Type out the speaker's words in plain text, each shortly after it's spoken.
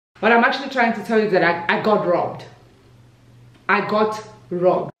But I'm actually trying to tell you that I got robbed. I got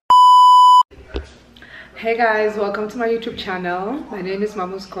robbed. Hey guys, welcome to my YouTube channel. My name is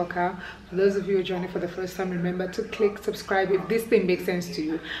Mamus Koka. For those of you who are joining for the first time, remember to click subscribe if this thing makes sense to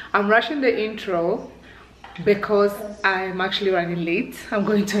you. I'm rushing the intro because I'm actually running late. I'm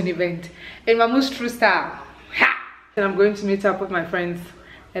going to an event in Mamus True Style. Ha! And I'm going to meet up with my friends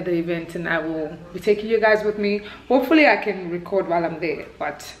at the event, and I will be taking you guys with me. Hopefully I can record while I'm there,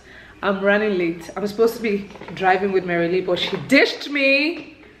 but I'm running late. I'm supposed to be driving with Mary Lee, but she dished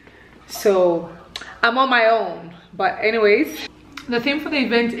me, so I'm on my own. But anyways, the theme for the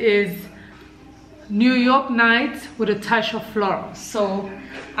event is New York night with a touch of floral. So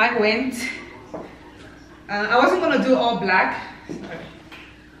I went, I wasn't gonna do all black,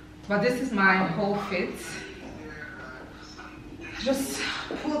 but this is my whole fit. Just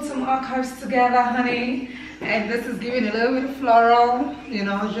pulled some archives together, honey, and this is giving a little bit of floral, you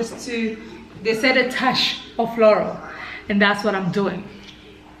know, just to, they said a touch of floral, and that's what I'm doing.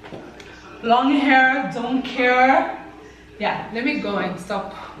 Long hair, don't care. Yeah, let me go and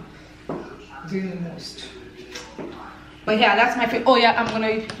stop doing the most. But yeah, that's my fit. Oh yeah, I'm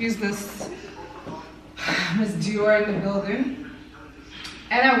gonna use this Miss Dior in the building,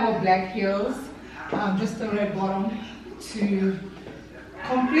 and I wore black heels, just a red bottom to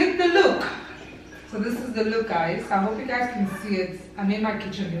complete the look. So this is the look, guys. I hope you guys can see it. I'm in my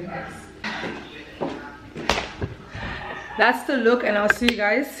kitchen with guys. That's the look, and I'll see you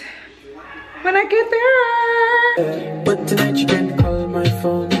guys when I get there. But tonight you can't call my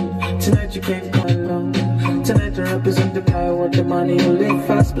phone. Tonight you can't call along. Tonight I represent the power, the money, you live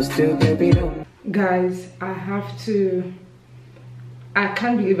fast, but still baby don't. Guys, I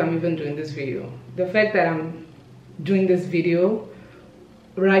can't believe I'm even doing this video. The fact that I'm doing this video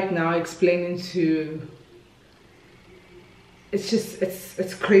right now, explaining to,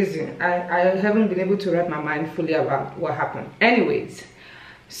 it's crazy. I haven't been able to wrap my mind fully about what happened. Anyways,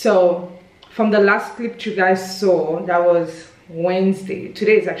 so from the last clip you guys saw, that was Wednesday.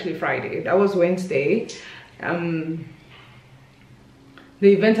 Today is actually Friday. That was Wednesday. The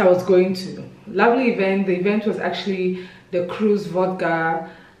event I was going to, lovely event. The event was actually the Cruz Vodka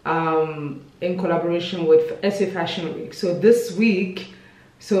in collaboration with SA Fashion Week. So this week,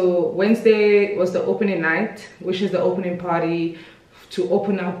 so Wednesday was the opening night, which is the opening party to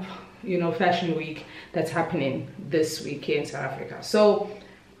open up, you know, Fashion Week that's happening this week here in South Africa. So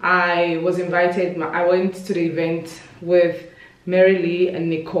I was invited. I went to the event with Mary Lee and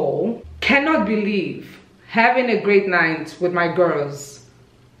Nicole. Cannot believe having a great night with my girls.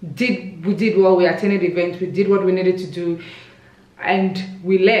 We did well. We attended the event. We did what we needed to do, and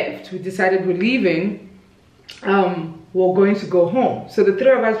we left. We decided we're leaving. We're going to go home. So the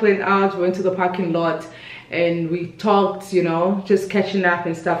three of us went out, went to the parking lot, and we talked, you know, just catching up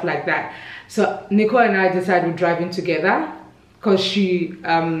and stuff like that. So Nicole and I decided we're driving together because she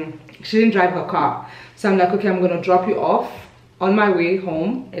didn't drive her car. So I'm like, okay, I'm gonna drop you off on my way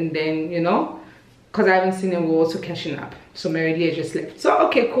home, and then, you know, because I haven't seen her, we're also catching up. So Mary Lee just left. So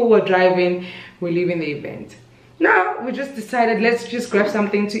okay, cool, we're driving, we're leaving the event. Now we just decided, let's just grab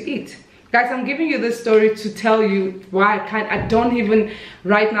something to eat. Guys, I'm giving you this story to tell you why I don't even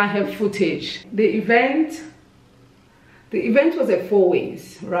right now have footage. The event was at Four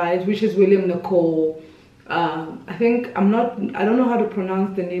Ways, right? Which is William Nicole. I don't know how to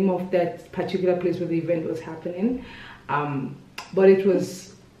pronounce the name of that particular place where the event was happening. But it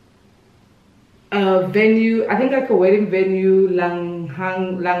was a venue, I think like a wedding venue,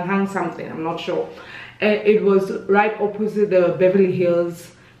 Langhang something, I'm not sure. And it was right opposite the Beverly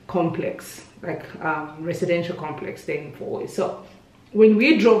Hills complex, like residential complex there in Four Ways. So when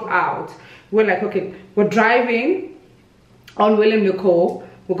we drove out, we're like, okay, we're driving on William Nicole.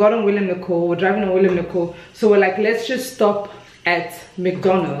 We got on William Nicole, we're driving on William Nicole. So we're like, let's just stop at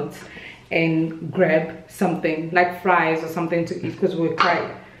McDonald's and grab something like fries or something to eat, because we're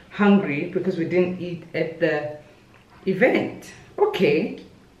quite hungry because we didn't eat at the event. Okay,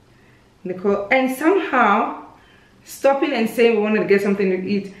 Nicole, and somehow stopping and saying we wanted to get something to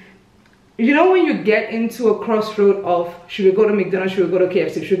eat. You know, when you get into a crossroad of should we go to McDonald's, should we go to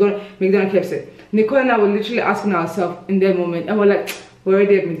KFC, should we go to McDonald's, KFC? Nicole and I were literally asking ourselves in that moment, and we're like, we're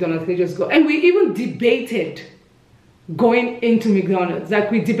already at McDonald's, let's just go. And we even debated going into McDonald's.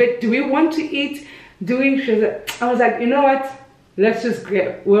 Like, we debate, do we want to eat? I was like, you know what? Let's just get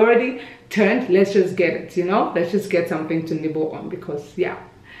it. We already turned, let's just get it, you know? Let's just get something to nibble on, because yeah.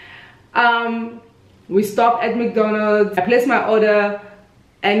 We stopped at McDonald's. I placed my order,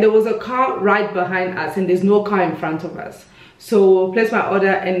 and there was a car right behind us, and there's no car in front of us. So I placed my order,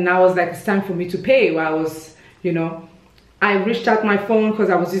 and now it was like, it's time for me to pay, while I was, you know, I reached out my phone because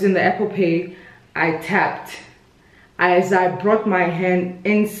I was using the Apple Pay. I tapped. As I brought my hand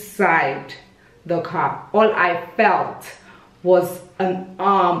inside the car, all I felt was an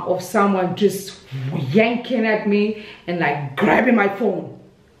arm of someone just yanking at me and like grabbing my phone.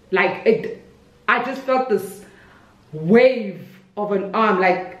 Like it, I just felt this wave of an arm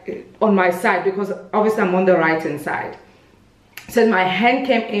like on my side, because obviously I'm on the right hand side. So my hand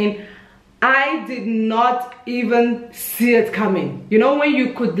came in, I did not even see it coming. You know when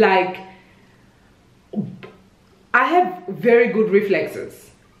you could like, I have very good reflexes.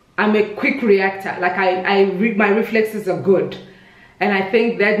 I'm a quick reactor. Like my reflexes are good. And I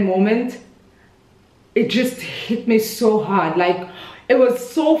think that moment, it just hit me so hard. Like it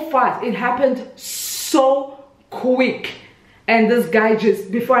was so fast. It happened so quick. And this guy just,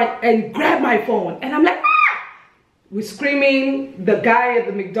 and grabbed my phone. And I'm like, ah! We're screaming. The guy at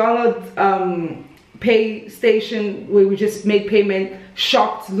the McDonald pay station where we just made payment,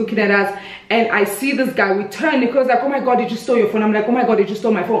 shocked, looking at us. And I see this guy, we turn because like, oh my God, he just stole your phone. I'm like, oh my God, he just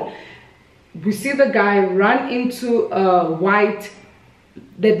stole my phone. We see the guy run into a white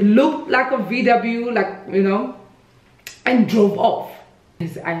that looked like a VW, like, you know, and drove off.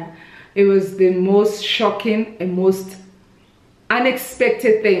 It was the most shocking and most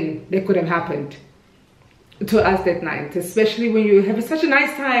unexpected thing that could have happened to us that night, especially when you have such a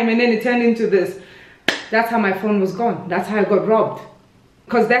nice time and then it turned into this. That's how my phone was gone. That's how I got robbed.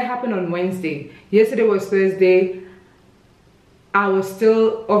 Because that happened on Wednesday. Yesterday was Thursday. I was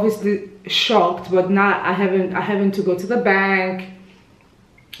still obviously shocked, but now I haven't to go to the bank.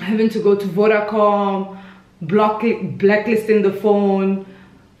 I haven't to go to Vodacom, blacklisting the phone,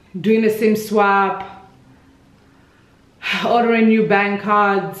 doing the SIM swap, ordering new bank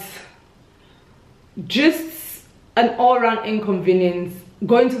cards. Just an all-round inconvenience.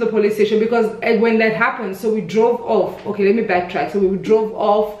 Going to the police station, because when that happened, so we drove off. Okay, let me backtrack. So we drove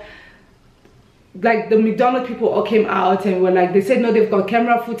off. Like the McDonald people all came out and were like, they said no, they've got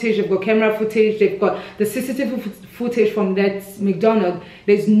camera footage, they've got camera footage, they've got the CCTV footage from that McDonald.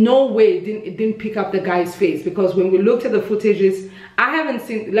 There's no way it didn't pick up the guy's face, because when we looked at the footages, I haven't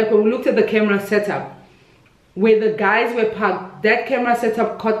seen, like when we looked at the camera setup where the guys were parked, that camera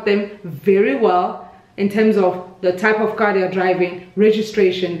setup caught them very well in terms of the type of car they're driving,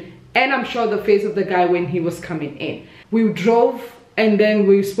 registration, and I'm sure the face of the guy when he was coming in. We drove and then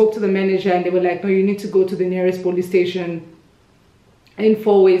we spoke to the manager and they were like, no, you need to go to the nearest police station. In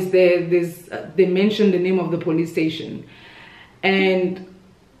 4 ways there, they mentioned the name of the police station. And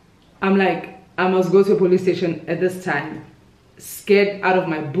I'm like, I must go to a police station at this time, scared out of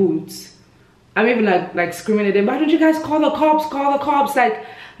my boots. I'm even like screaming at them, why don't you guys call the cops, call the cops?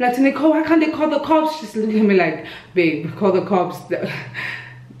 Like to Nicole, why can't they call the cops? She's looking at me like, babe, call the cops.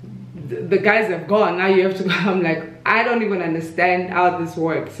 The guys have gone, now you have to go. I'm like, I don't even understand how this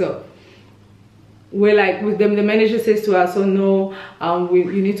works. So we're like, with them, the manager says to us, oh no,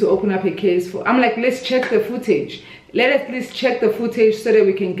 you need to open up a case for, I'm like, let's check the footage. Let us please check the footage so that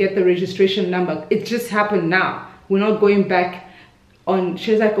we can get the registration number. It just happened now. We're not going back on.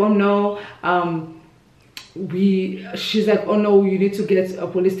 She's like, oh no, she's like, oh no, you need to get a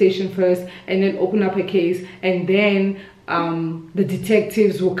police station first and then open up a case, and then the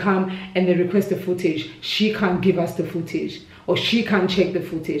detectives will come and they request the footage. She can't give us the footage, or she can't check the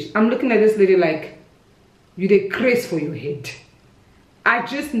footage. I'm looking at this lady like, you did craze for your head. I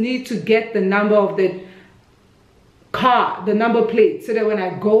just need to get the number of the car, the number plate, so that when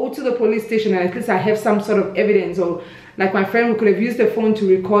I go to the police station, at least I have some sort of evidence. Or like my friend could have used the phone to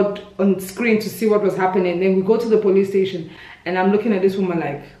record on screen to see what was happening. Then we go to the police station and I'm looking at this woman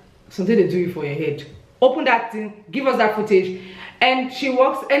like, something to do you for your head. Open that thing, give us that footage. And she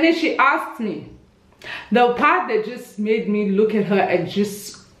walks, and then she asked me, the part that just made me look at her and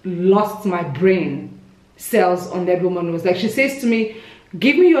just lost my brain cells on that woman was like, she says to me,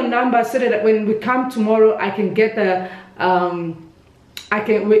 give me your number so that when we come tomorrow I can get the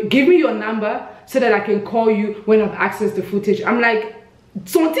give me your number so that I can call you when I've accessed the footage. I'm like,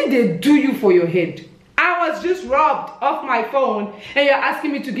 something they do you for your head. I was just robbed off my phone and you're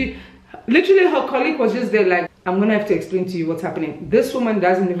asking me to give. Literally her colleague was just there like, I'm gonna have to explain to you what's happening. This woman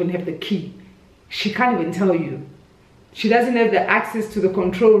doesn't even have the key. She can't even tell you. She doesn't have the access to the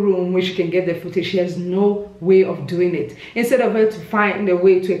control room where she can get the footage. She has no way of doing it. Instead of her to find a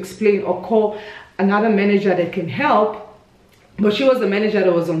way to explain or call another manager that can help, but she was the manager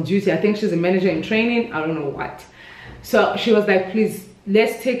that was on duty. I think she's a manager in training, I don't know what. So she was like, please,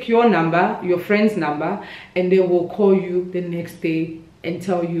 let's take your number, your friend's number, and then we'll call you the next day and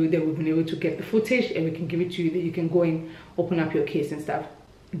tell you that we've been able to get the footage and we can give it to you, that you can go and open up your case and stuff.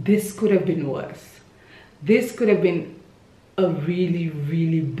 This could have been worse. This could have been a really,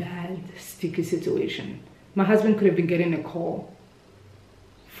 really bad, sticky situation. My husband could have been getting a call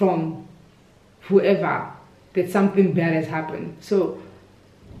from whoever that something bad has happened. So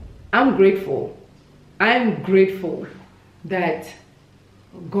I'm grateful. I'm grateful that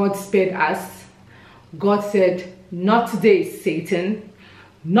God spared us. God said, not today, Satan.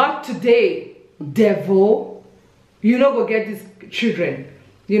 Not today, devil. You know, go get these children.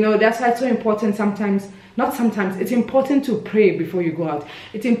 You know, that's why it's so important sometimes. Not sometimes, it's important to pray before you go out.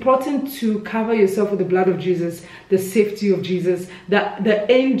 It's important to cover yourself with the blood of Jesus, the safety of Jesus, the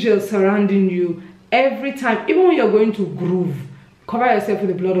angels surrounding you every time. Even when you're going to groove, cover yourself with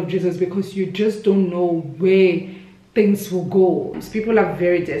the blood of Jesus, because you just don't know where things will go. People are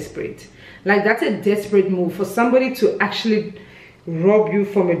very desperate. Like, that's a desperate move for somebody to actually rob you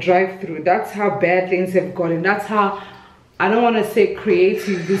from a drive-through. That's how bad things have gotten. That's how, I don't want to say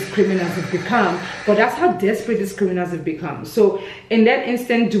creative these criminals have become, but that's how desperate these criminals have become. So in that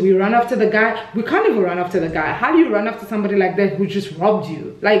instant, do we run after the guy? We can't even run after the guy. How do you run after somebody like that who just robbed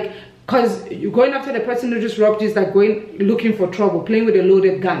you? Like, because you're going after the person who just robbed you is like going looking for trouble, playing with a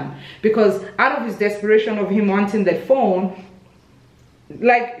loaded gun. Because out of his desperation of him wanting that phone,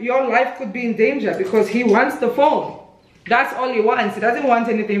 like, your life could be in danger because he wants the phone. That's all he wants. He doesn't want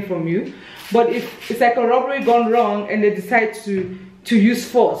anything from you. But if it's like a robbery gone wrong and they decide to use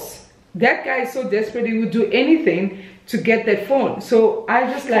force, that guy is so desperate he would do anything to get that phone. So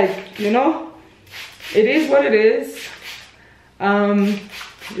I just, like, you know, it is what it is.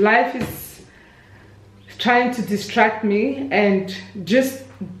 Life is trying to distract me, and just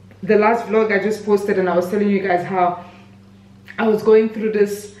the last vlog I just posted, and I was telling you guys how I was going through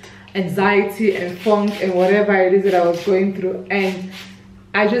this anxiety and funk and whatever it is that I was going through, and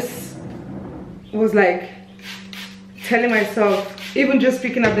I just was like telling myself, even just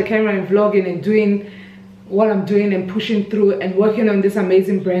picking up the camera and vlogging and doing what I'm doing and pushing through and working on this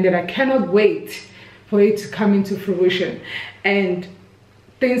amazing brand that I cannot wait for it to come into fruition, and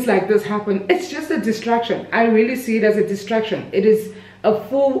things like this happen. It's just a distraction. I really see it as a distraction. It is a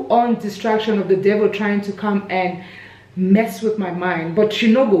full-on distraction of the devil trying to come and mess with my mind. But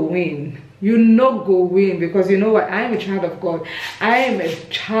you know, go win. You know, go win, because you know what? I am a child of God. I am a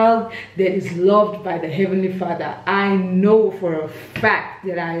child that is loved by the Heavenly Father. I know for a fact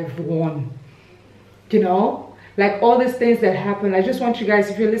that I have won. You know, like all these things that happen, I just want you guys,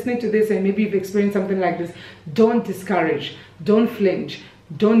 if you're listening to this and maybe you've experienced something like this, don't discourage, don't flinch,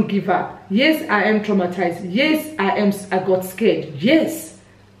 don't give up. Yes, I am traumatized. Yes, I got scared. Yes,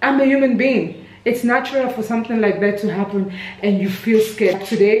 I'm a human being. It's natural for something like that to happen and you feel scared.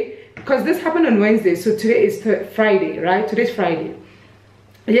 Today, because this happened on Wednesday, so today is Friday, right? Today's Friday.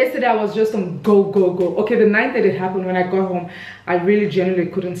 Yesterday I was just on go. Okay, the night that it happened, when I got home, I really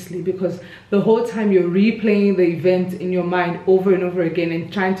genuinely couldn't sleep, because the whole time you're replaying the event in your mind over and over again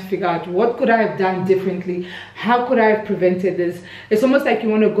and trying to figure out, what could I have done differently? How could I have prevented this? It's almost like you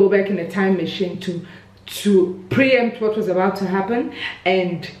want to go back in a time machine to preempt what was about to happen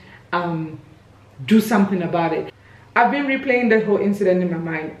and do something about it. I've been replaying that whole incident in my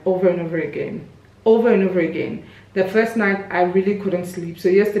mind over and over again. Over and over again. The first night I really couldn't sleep. So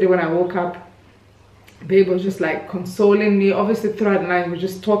yesterday when I woke up, babe was just like consoling me. Obviously throughout the night was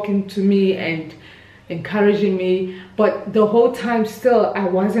just talking to me and encouraging me. But the whole time still, I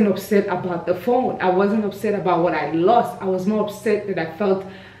wasn't upset about the phone. I wasn't upset about what I lost. I was more upset that I felt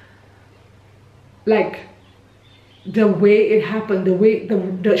like the way it happened, the way,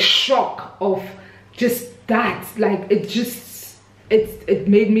 the shock of just that, like it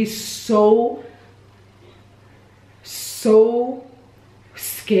made me so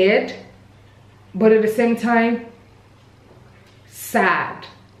scared, but at the same time sad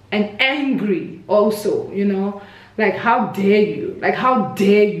and angry also, you know, like, how dare you, like, how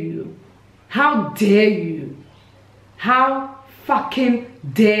dare you, how dare you, how fucking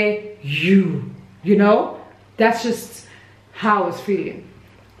dare you, you know? That's just how I was feeling.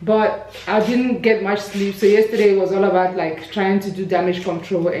 But I didn't get much sleep, so yesterday was all about like trying to do damage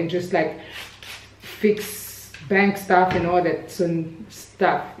control and just like fix bank stuff and all that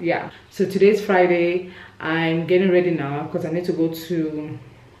stuff. Yeah, so today's Friday. I'm getting ready now because I need to go to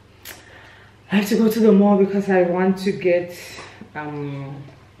the mall, because I want to get I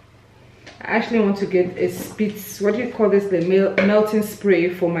actually want to get a spitz, what do you call this, the melting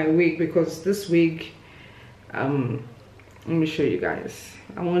spray for my wig, because this wig, let me show you guys.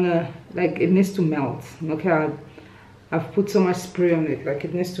 I wanna, like, it needs to melt. Okay, I've put so much spray on it, like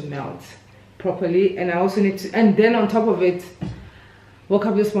it needs to melt properly. And I also need to, and then on top of it, woke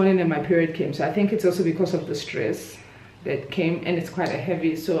up this morning and my period came, so I think it's also because of the stress that came, and it's quite a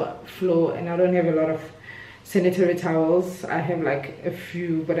heavy flow, and I don't have a lot of sanitary towels. I have like a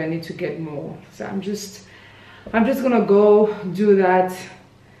few, but I need to get more. So I'm just gonna go do that,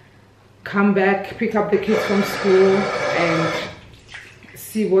 come back, pick up the kids from school, and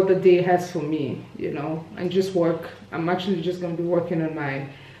see what the day has for me, you know, and just work. I'm actually just going to be working on my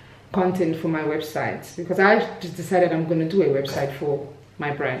content for my website, because I just decided I'm going to do a website for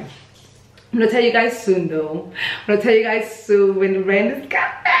my brand. I'm going to tell you guys soon though. I'm going to tell you guys soon when the brand is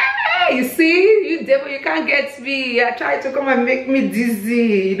coming. You see, you devil, you can't get me. I try to come and make me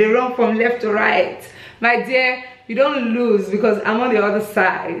dizzy. They run from left to right. My dear, you don't lose, because I'm on the other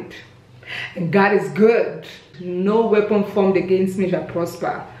side. And God is good. No weapon formed against me shall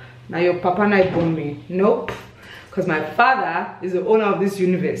prosper. Now your papa not born me. Nope. Because my father is the owner of this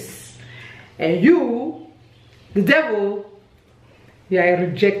universe. And you, the devil, you are a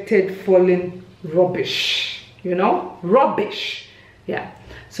rejected, fallen rubbish. You know? Rubbish. Yeah.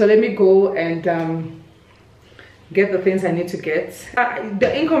 So let me go and get the things I need to get.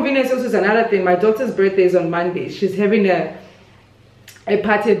 The inconvenience also is another thing. My daughter's birthday is on Monday. She's having a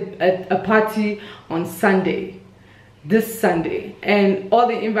party on Sunday, this Sunday, and all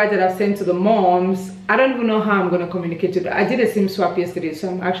the invites that I've sent to the moms, I don't even know how I'm going to communicate to them. I did a SIM swap yesterday, so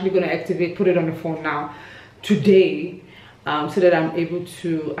I'm actually going to put it on the phone now today, so that I'm able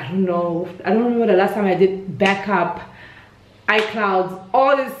to, I don't remember the last time I did backup, iCloud,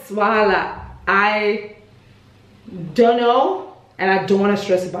 all this wahala. I don't know, and I don't want to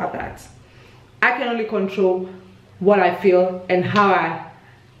stress about that. I can only control what I feel and how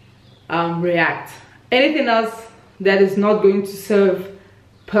I react. Anything else that is not going to serve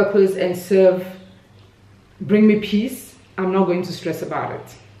purpose and bring me peace, I'm not going to stress about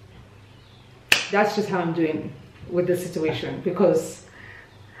it. That's just how I'm doing with the situation, because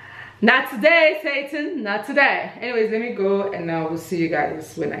not today, Satan, not today. Anyways, let me go, and I will see you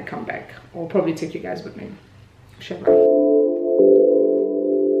guys when I come back. I'll probably take you guys with me. Shabbat.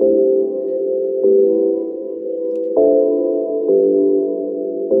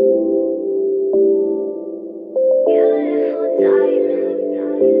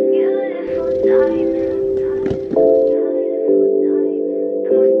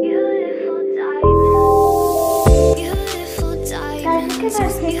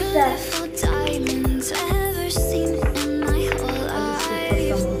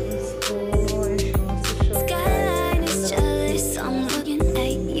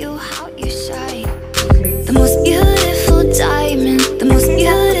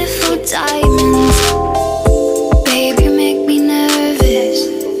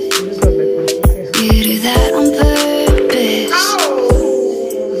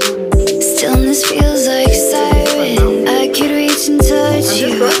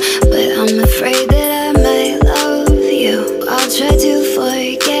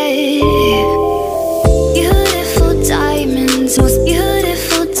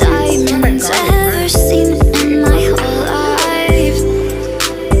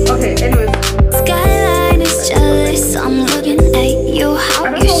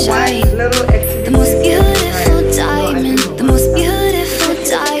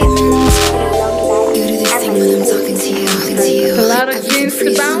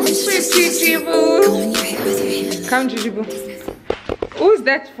 Come, Jujubu. Who's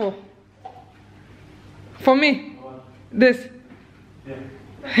that for? For me? This? Yeah.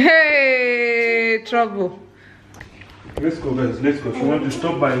 Hey, trouble. Let's go, guys. Let's go. If you want to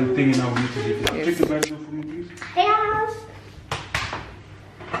stop by the thing now, we need to leave. Yes. Check the guys for me, please. Hey, house.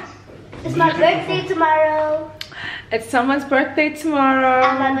 It's my birthday tomorrow. It's someone's birthday tomorrow.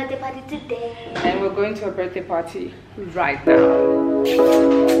 And my birthday party today. And we're going to a birthday party right now.